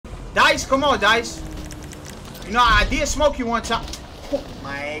Dice, come on, Dice. You know, I did smoke you one time. Oh,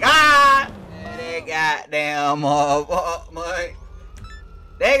 my God. They goddamn man.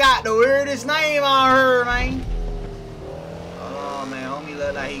 They got the weirdest name I heard, man. Oh, man. Homie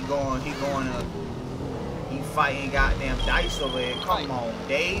look like he fighting goddamn Dice over here. Come on,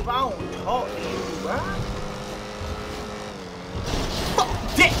 Dave. I don't talk to you, bro.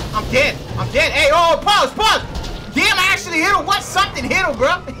 I'm dead. I'm dead. Hey, oh, pause. Damn, I actually hit him. What? Something hit him, bro.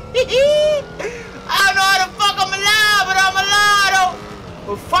 I don't know how the fuck I'm alive, but I'm alive, though.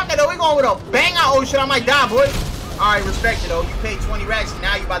 But fuck it, though. We going with a bang out. Oh, shit, I might die, boy. All right, respect it, though. You paid 20 racks, and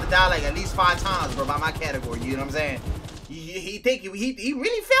now you about to die like at least 5 times, bro, by my category. You know what I'm saying? He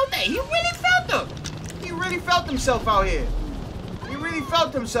really felt that. He really felt them. He really felt himself out here. He really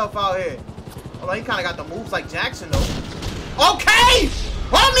felt himself out here. Hold on, he kind of got the moves like Jackson, though. Okay!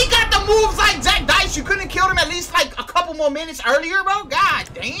 Homie got the moves like Jack Dice. You couldn't kill him at least like a couple more minutes earlier, bro? God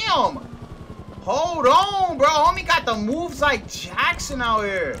damn. Hold on, bro. Homie got the moves like Jackson out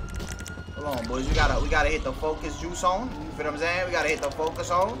here. Hold on, boys. We gotta hit the focus juice on. You feel what I'm saying? We gotta hit the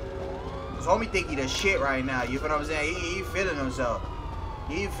focus on. Cause homie think he the shit right now. You feel what I'm saying? He feeling himself.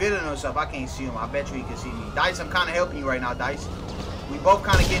 He feeling himself. I can't see him. I bet you he can see me. Dice, I'm kind of helping you right now, Dice. We both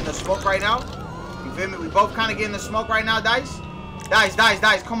kind of getting the smoke right now. You feel me? We both kind of getting the smoke right now, Dice. Dice.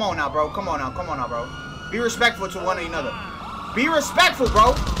 Come on now, bro. Come on now, bro. Be respectful to one another. Be respectful,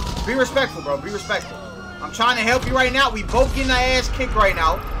 bro. Be respectful, bro. Be respectful. I'm trying to help you right now. We both getting our ass kicked right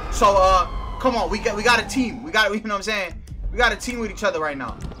now. So, come on. We got a team. You know what I'm saying? We got a team with each other right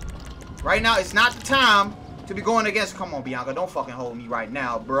now. Right now, it's not the time to be going against. Come on, Bianca. Don't fucking hold me right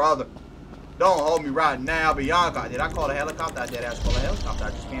now, brother. Don't hold me right now, Bianca. Did I call a helicopter? I did ask call a helicopter. I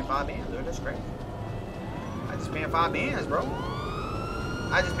just spent 5 bands, dude. That's crazy. I just spent 5 bands, bro.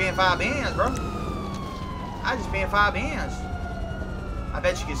 I just spent 5 bands. I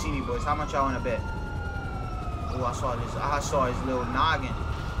bet you can see me, boys. How much y'all want to bet? Oh, I saw this. I saw his little noggin.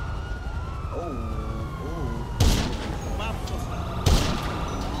 Oh.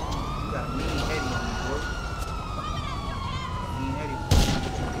 You got a mean heady on me, boy. Mean heady.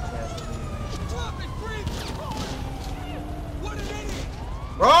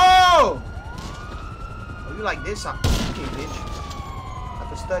 Bro! Oh, you like this? Okay, bitch. I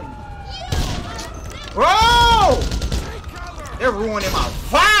can study. Bro! They're ruining my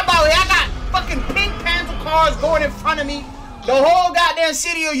vibe out here. I got fucking Pink Panther cars going in front of me. The whole goddamn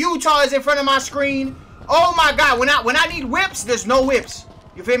city of Utah is in front of my screen. Oh my god, when I need whips, there's no whips.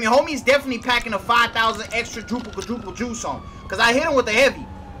 You feel me? Homie's definitely packing a 5,000 extra quadruple juice on. Cause I hit him with the heavy.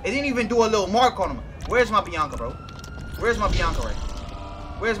 It didn't even do a little mark on him. Where's my Bianca, bro? Where's my Bianca right now?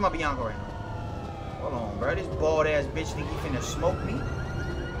 Where's my Bianca right now? Hold on, bro. This bald ass bitch think he finna smoke me.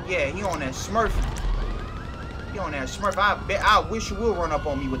 Yeah, he on that Smurf. He on that Smurf. I wish you would run up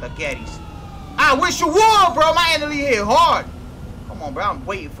on me with the gaddies. I wish you would, bro. My enemy hit hard. Come on, bro. I'm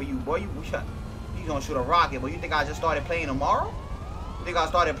waiting for you, boy. You gonna shoot a rocket, but you think I just started playing tomorrow? You think I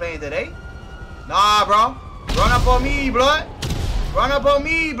started playing today? Nah, bro. Run up on me, blood. Run up on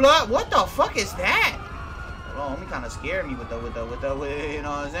me, blood. What the fuck is that? Hold on, he kind of scared me with the, you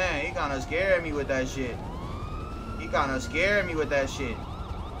know what I'm saying? He kind of scared me with that shit.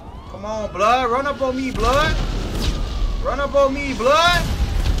 Come on, blood. Run up on me, blood. Run up on me, blood.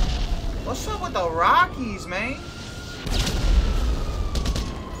 What's up with the Rockies, man?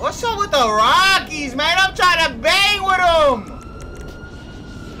 What's up with the Rockies, man? I'm trying to bang with them.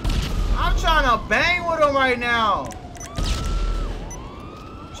 I'm trying to bang with them right now.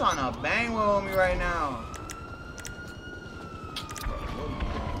 I'm trying to bang with homie right now.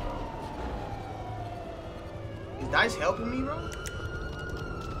 Is Dice helping me, bro?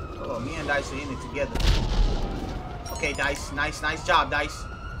 Oh, me and Dice are in it together. Okay, Dice. Nice job, Dice.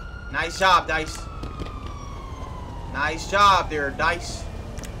 Nice job, Dice. Nice job there, Dice.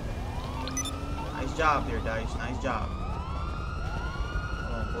 Nice job there, Dice. Nice job.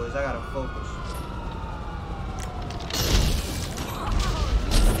 Come on, boys. I gotta focus.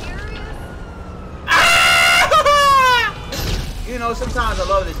 Ah! You know, sometimes I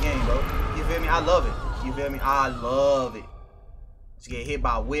love this game, bro. You feel me? I love it. You feel me? I love it. Let's get hit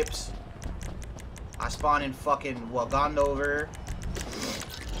by whips. I spawn in fucking Waganda over here.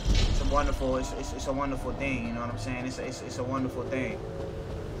 It's a wonderful, it's a wonderful thing, you know what I'm saying? It's a wonderful thing.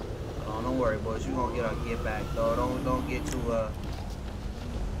 Oh, don't worry, boys. You gonna get back, though. Don't get too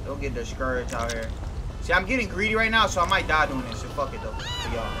don't get discouraged out here. See, I'm getting greedy right now, so I might die doing this. So fuck it though, for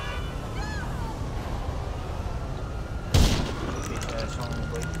y'all. Bitch ass home,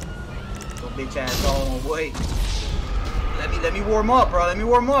 boy. Go bitch ass home, boy. Let me warm up, bro. Let me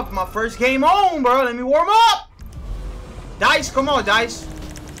warm up. My first game on, bro. Let me warm up. Dice, come on, Dice.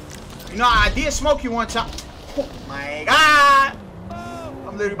 You know, I did smoke you one time. Oh my god.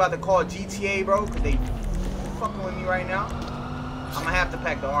 I'm literally about to call GTA, bro, because they fucking with me right now. I'm gonna have to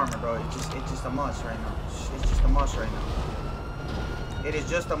pack the armor, bro. It's just a must right now. It's just a must right now. It is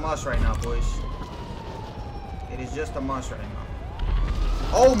just a must right now, boys. It is just a must right now.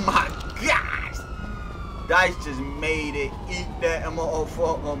 Oh my gosh! Dice just made it eat that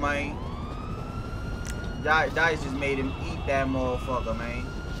motherfucker, man. Dice just made him eat that motherfucker, man.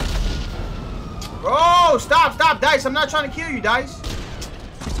 Bro, stop, Dice. I'm not trying to kill you, Dice.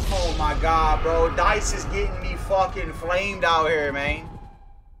 Oh my god, bro. Dice is getting me fucking flamed out here, man.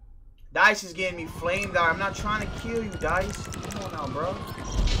 Dice is getting me flamed out. I'm not trying to kill you, Dice. Come on now, bro.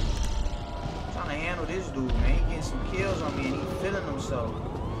 I'm trying to handle this dude, man. He getting some kills on me and he feeling himself.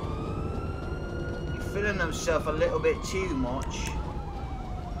 He feeling himself a little bit too much.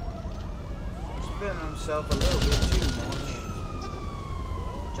 He's feeling himself a little bit too much.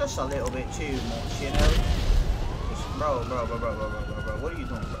 Just a little bit too much, you know? Just, bro. What are you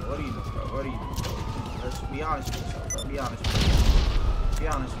doing, bro? What are you doing, bro? What are you doing, bro? Let's be honest with yourself, bro. Be honest with yourself. Be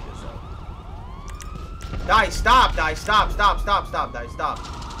honest with yourself. Dice, stop, Dice. Stop, Dice.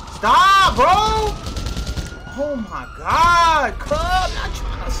 Stop, bro! Oh my god, cub. I'm not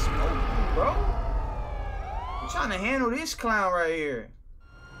trying to smoke you, bro. I'm trying to handle this clown right here.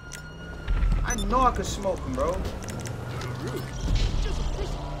 I know I could smoke him, bro.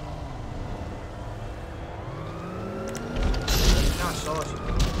 You're not saucy,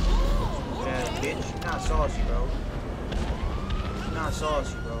 bro. Yeah, bitch. You're not saucy, bro. You're not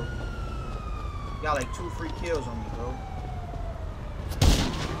saucy, bro. You got like 2 free kills on me, bro.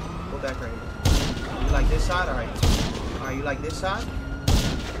 Go back right here. You like this side? Alright, you like this side?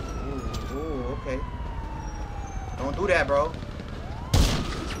 Ooh, okay. Don't do that, bro.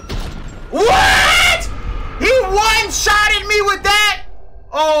 What? He one-shotted me with that?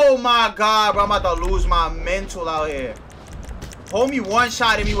 Oh my god, bro. I'm about to lose my mental out here. Homie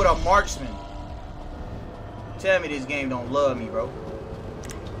one-shotted me with a marksman. Tell me this game don't love me, bro.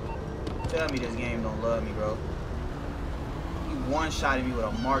 Tell me this game don't love me, bro. He one-shotted me with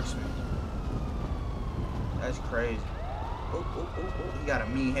a marksman. That's crazy. Oh, he got a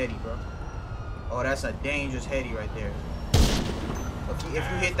mean heady, bro. Oh, that's a dangerous heady right there. If you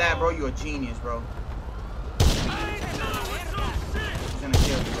hit that, bro, you're a genius, bro. He's gonna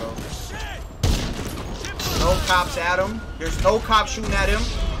kill you, bro. No cops at him. There's no cops shooting at him.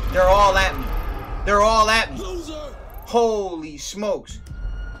 They're all at me. They're all at me. Holy smokes.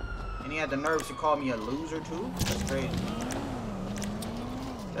 And he had the nerves to call me a loser, too? That's crazy.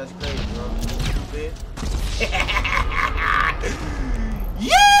 That's crazy, bro. Stupid.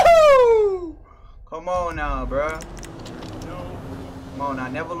 Yoo! Come on now, bro. Come on now.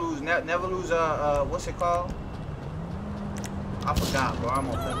 Never lose, what's it called? I forgot, bro. I'm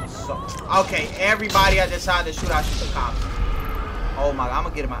gonna so okay, everybody I decided to shoot, I shoot the cops. Oh my god, I'm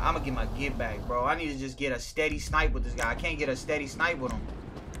gonna get my get back, bro. I need to just get a steady snipe with this guy. I can't get a steady snipe with him.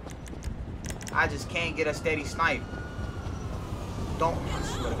 I just can't get a steady snipe. Don't, I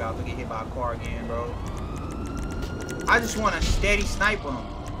swear to God, if I get hit by a car again, bro. I just want a steady snipe with him.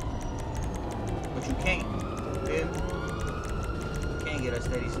 But you can't. Dude. You can't get a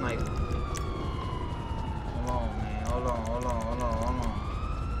steady snipe. Hold on, man. Hold on.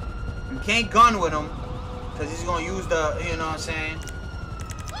 You can't gun with him. Because he's going to use the, you know what I'm saying?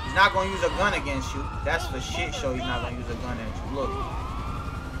 He's not going to use a gun against you. That's for shit show he's not going to use a gun at you. Look.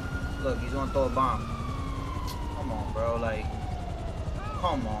 Look, he's going to throw a bomb. Come on, bro. Like,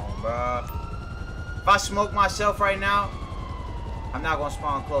 come on, bro. If I smoke myself right now, I'm not going to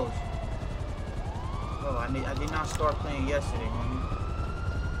spawn close. Bro, I did not start playing yesterday, homie.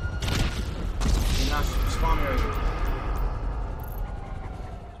 Did not spawn me right here.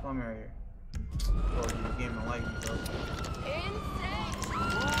 Spawn me right here. Oh, this game don't like me, bro.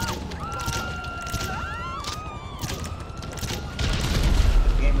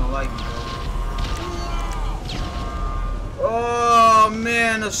 This game don't like me, bro. Oh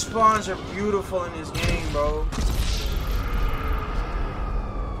man, the spawns are beautiful in this game, bro.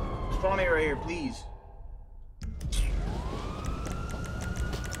 Spawn me right here, please.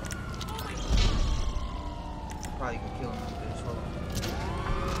 Probably can kill him with this. Hold on.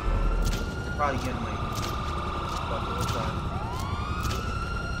 Probably get him like. Fuck it, what's that?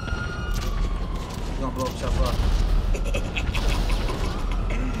 He's gonna blow himself up.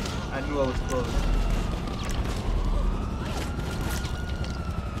 I knew I was close.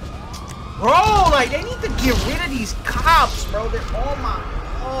 Bro, like, they need to get rid of these cops, bro. They're all my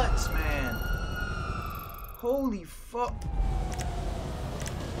nuts, man. Holy fuck.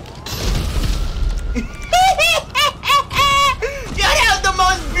 Yo, that was the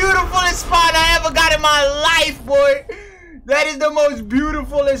most beautiful ever got in my life, boy. That is the most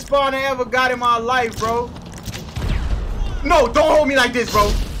beautiful spawn I ever got in my life, bro. No, don't hold me like this, bro.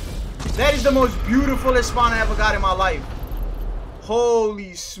 That is the most beautiful spawn I ever got in my life.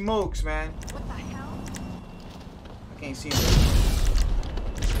 Holy smokes, man. What the hell? I can't see him.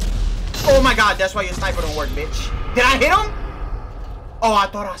 Oh my god, that's why your sniper don't work, bitch. Did I hit him? Oh, I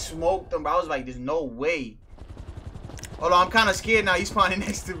thought I smoked him, bro. I was like, there's no way. Hold on, I'm kind of scared now. He's spawning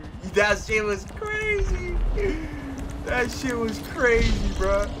next to me. That shit was crazy. That shit was crazy,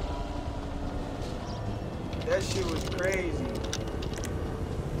 bro. That shit was crazy.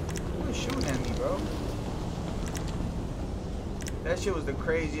 Who was shooting at me, bro? That shit was the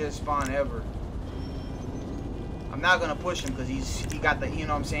craziest spawn ever. I'm not gonna push him because he got the, you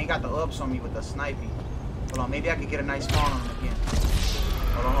know what I'm saying, he got the ups on me with the sniping. Hold on, maybe I could get a nice spawn on him again.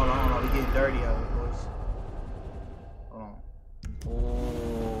 Hold on. We getting dirty out here, boys. Hold on.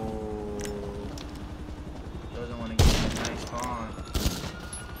 Oh, doesn't want to get a nice spawn.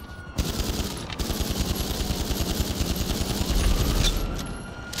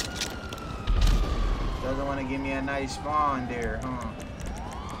 Doesn't want to give me a nice spawn there, huh?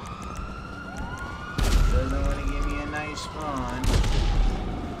 Doesn't want to give me a nice spawn.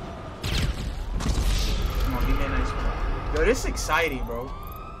 Come on, give me a nice spawn. Yo, this is exciting, bro.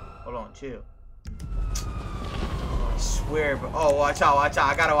 Hold on, chill. Oh, I swear, bro. Oh, watch out. I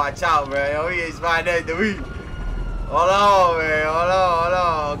gotta watch out, bro. Yo, he ain't spawning next to me. Hold on, man. Hold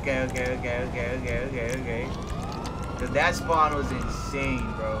on. Okay. Because that spawn was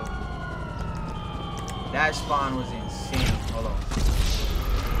insane, bro. That spawn was insane. Hold on.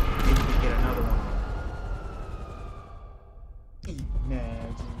 Maybe we can get another one.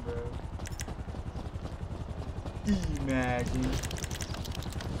 Imagine, bro.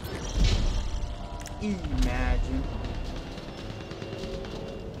 Imagine.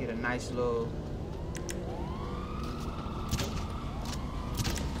 Get a nice little.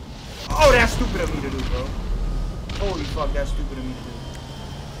 Oh, that's stupid of me to do, bro. Holy fuck, that's stupid of me to do.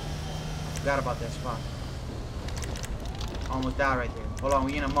 Forgot about that spot. Almost died right there. Hold on,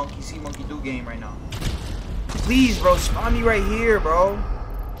 we in a monkey see, monkey do game right now. Please, bro, spawn me right here, bro.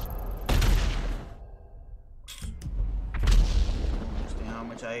 Understand how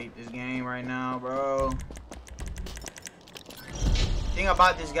much I hate this game right now, bro. Thing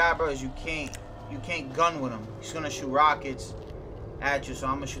about this guy, bro, is you can't gun with him. He's gonna shoot rockets at you, so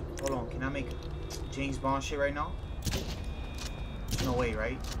I'm gonna shoot. Hold on, can I make James Bond shit right now? There's no way,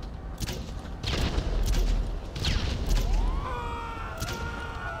 right?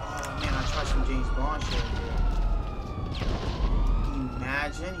 Try some James Bond shit here.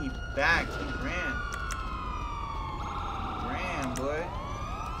 Imagine he back, he ran. Boy.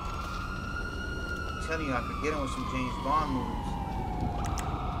 I'm telling you, I could get him with some James Bond moves.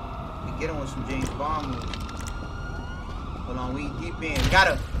 Hold on, we deep in. We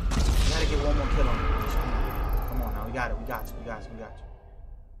gotta get one more kill on him. Come on now, we got you.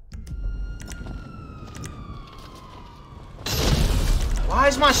 Why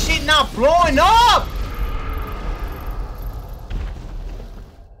is my shit not blowing up?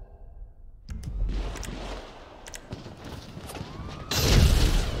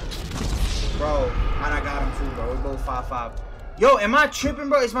 Bro, and I got him too, bro. We're both 5-5. Yo, am I tripping,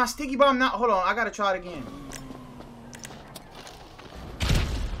 bro? Is my sticky bomb not? Hold on, I gotta try it again.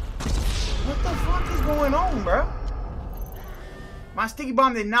 What the fuck is going on, bro? My sticky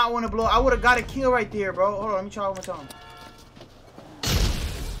bomb did not want to blow. I would have got a kill right there, bro. Hold on, let me try one more time.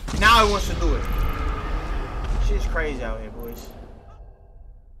 Now it wants to do it. Shit's crazy out here, boys.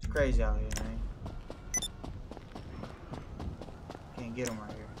 It's crazy out here, man. Can't get him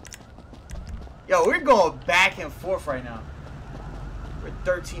right here. Yo, we're going back and forth right now. We're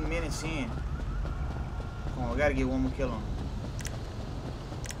 13 minutes in. Come on, we gotta get one more kill on him.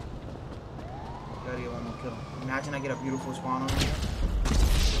 Imagine I get a beautiful spawn on him again.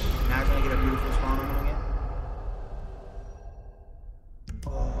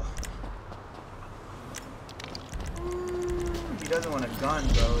 Oh. He doesn't want a gun,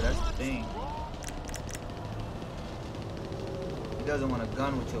 bro. That's the thing. He doesn't want a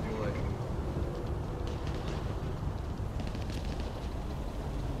gun with your boy.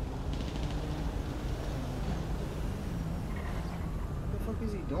 What the fuck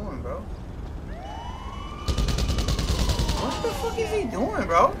is he doing, bro? What the fuck is he doing,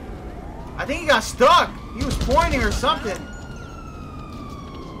 bro? I think he got stuck. He was pointing or something.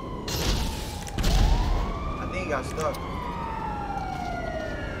 I think he got stuck.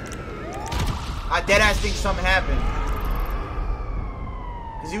 I deadass think something happened.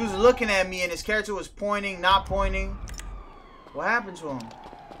 Because he was looking at me and his character was pointing, not pointing. What happened to him?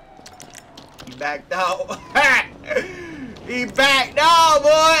 He backed out. He backed out,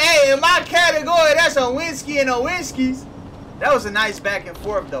 boy. Hey, in my category, that's a Winsky and a Winskies. That was a nice back and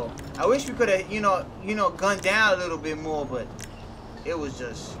forth, though. I wish we could have, you know, gunned down a little bit more, but it was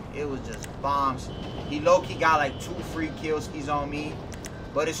just bombs. He low-key got like 2 free kill skis on me,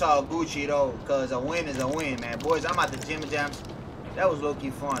 but it's all Gucci though, cause a win is a win, man. Boys, I'm at the Jimmy Jams. That was low-key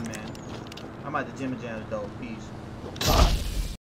fun, man. I'm at the Jimmy Jams though. Peace.